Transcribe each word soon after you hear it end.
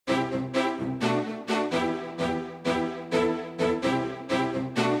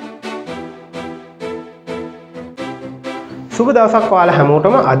සුබ දවසක් ඔයාලා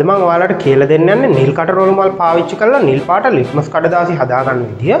හැමෝටම. අද මම ඔයාලට කියලා දෙන්න යන්නේ නිල් කට රෝල් මල් පාවිච්චි කරලා නිල් පාට ලිට්මස් කඩදාසි හදාගන්න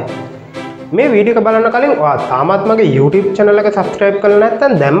විදිය. මේ වීඩියෝ එක බලන්න කලින් ඔයා තාමත් මගේ YouTube channel එක subscribe කරලා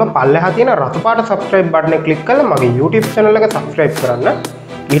නැත්නම් දැම්ම පල්ලෙහා තියෙන රතු පාට subscribe button එක click කරලා මගේ YouTube channel එක subscribe කරන්න.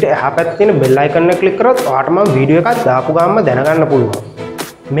 ඊට එහා පැත්තේ තියෙන bell icon එක click කරොත් ඔයාට මම වීඩියෝ එකක් දාපු ගාම දැනගන්න පුළුවන්.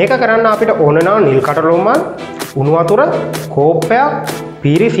 මේක කරන්න අපිට ඕන වෙනවා නිල් කට රෝල් මල්, උණු වතුර, කෝප්පයක්,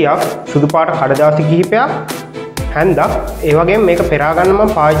 පීරිසියක්, සුදු පාට කඩදාසි කිහිපයක්, හැන්දක්, ඒ වගේම මේක පෙරා ගන්න මම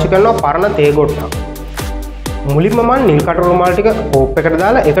පාවිච්චි කරනවා පරණ තේ ගොට්ටක්. මුලින්ම මම නිල් කට රෝල් මල් ටික කෝප් එකට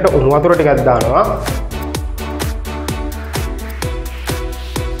දාලා ඒකට උණු වතුර ටිකක් දානවා.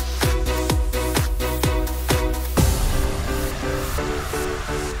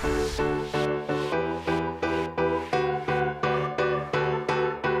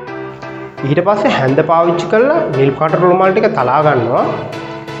 ඊට පස්සේ හැන්ද පාවිච්චි කරලා නිල් කට රෝල් මල් ටික තලා ගන්නවා.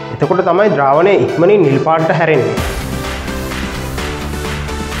 එතකොට තමයි ද්‍රාවණය ඉක්මනින් නිල් පාටට හැරෙන්නේ.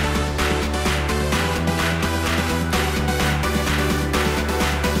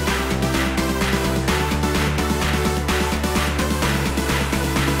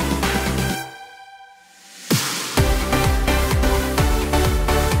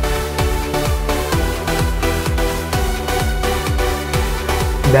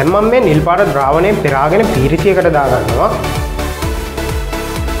 දැන් මම මේ නිල් පාට ද්‍රාවණය පෙරාගෙන පීරිසියකට දාගන්නවා.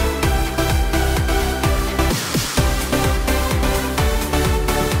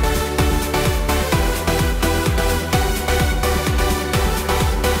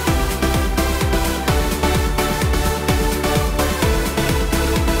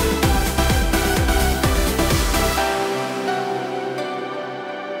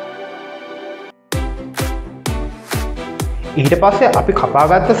 ඊට පස්සේ අපි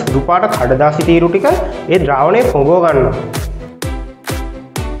කපාගත්ත සුදු පාට කඩදාසි තීරු ටික ඒ ද්‍රාවණයේ පොඟව ගන්නවා.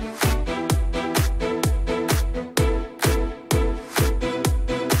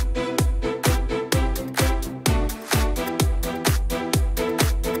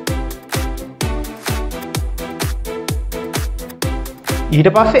 ඊට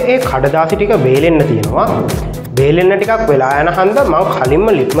පස්සේ ඒ කඩදාසි ටික වේලෙන්න තියෙනවා. වේලෙන්න ටිකක් වෙලා යන හන්ද මම කලින්ම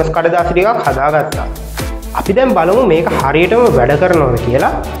ලිට්මස් කඩදාසි ටිකක් හදාගත්තා. අපි දැන් බලමු මේක හරියටම වැඩ කරනවද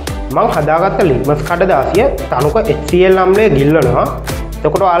කියලා. මම හදාගත්ත ලිට්මස් කඩදාසිය තනුක HCl අම්ලය ගිල්වනවා.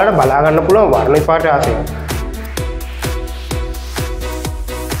 එතකොට ඔයාලට බලා ගන්න පුළුවන් වර්ණ විපර්යාසය.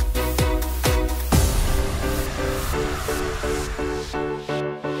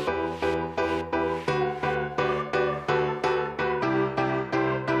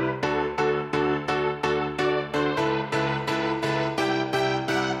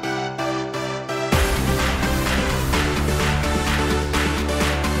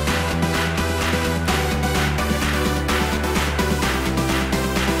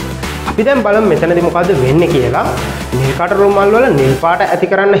 අපි දැන් බලමු මෙතනදී මොකද්ද වෙන්නේ කියලා. නිල් කට රෝල් මල් වල නිල් පාට ඇති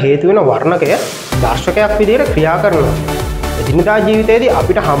කරන්න හේතු වෙන වර්ණකය දර්ශකයක් විදිහට ක්‍රියා කරනවා. එදිනදා ජීවිතයේදී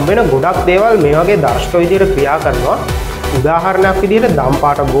අපිට හම්බ වෙන ගොඩක් දේවල් මේ වගේ දර්ශක විදිහට ක්‍රියා කරනවා. උදාහරණයක් විදිහට දම්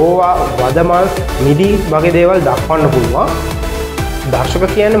පාට ගෝවා, වදමල්, මිදි වගේ දේවල් දක්වන්න පුළුවන්. දර්ශක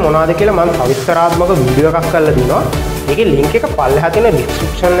කියන්නේ මොනවද කියලා මම සවිස්තරාත්මක වීඩියෝ එකක් කරලා දිනවා. ඒකේ link එක පල්ලෙහා තියෙන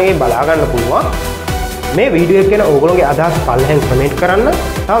description එකේ බලා ගන්න පුළුවන්. මේ වීඩියෝ එක ගැන ඕගොල්ලෝගේ අදහස් පල්ලෙහෙන් කමෙන්ට් කරන්න.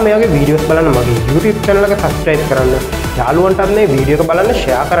 තව මේ වගේ වීඩියෝස් බලන්න මගේ YouTube channel එක subscribe කරන්න. යාළුවන්ටත් මේ වීඩියෝ එක බලන්න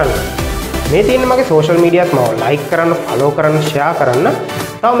share කරන්න. මේ තියෙන මගේ social mediaත් මාව like කරන්න, follow කරන්න, share කරන්න.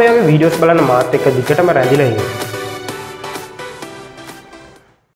 තව මේ වගේ වීඩියෝස් බලන්න මාත් එක්ක දිගටම රැඳිලා ඉන්න.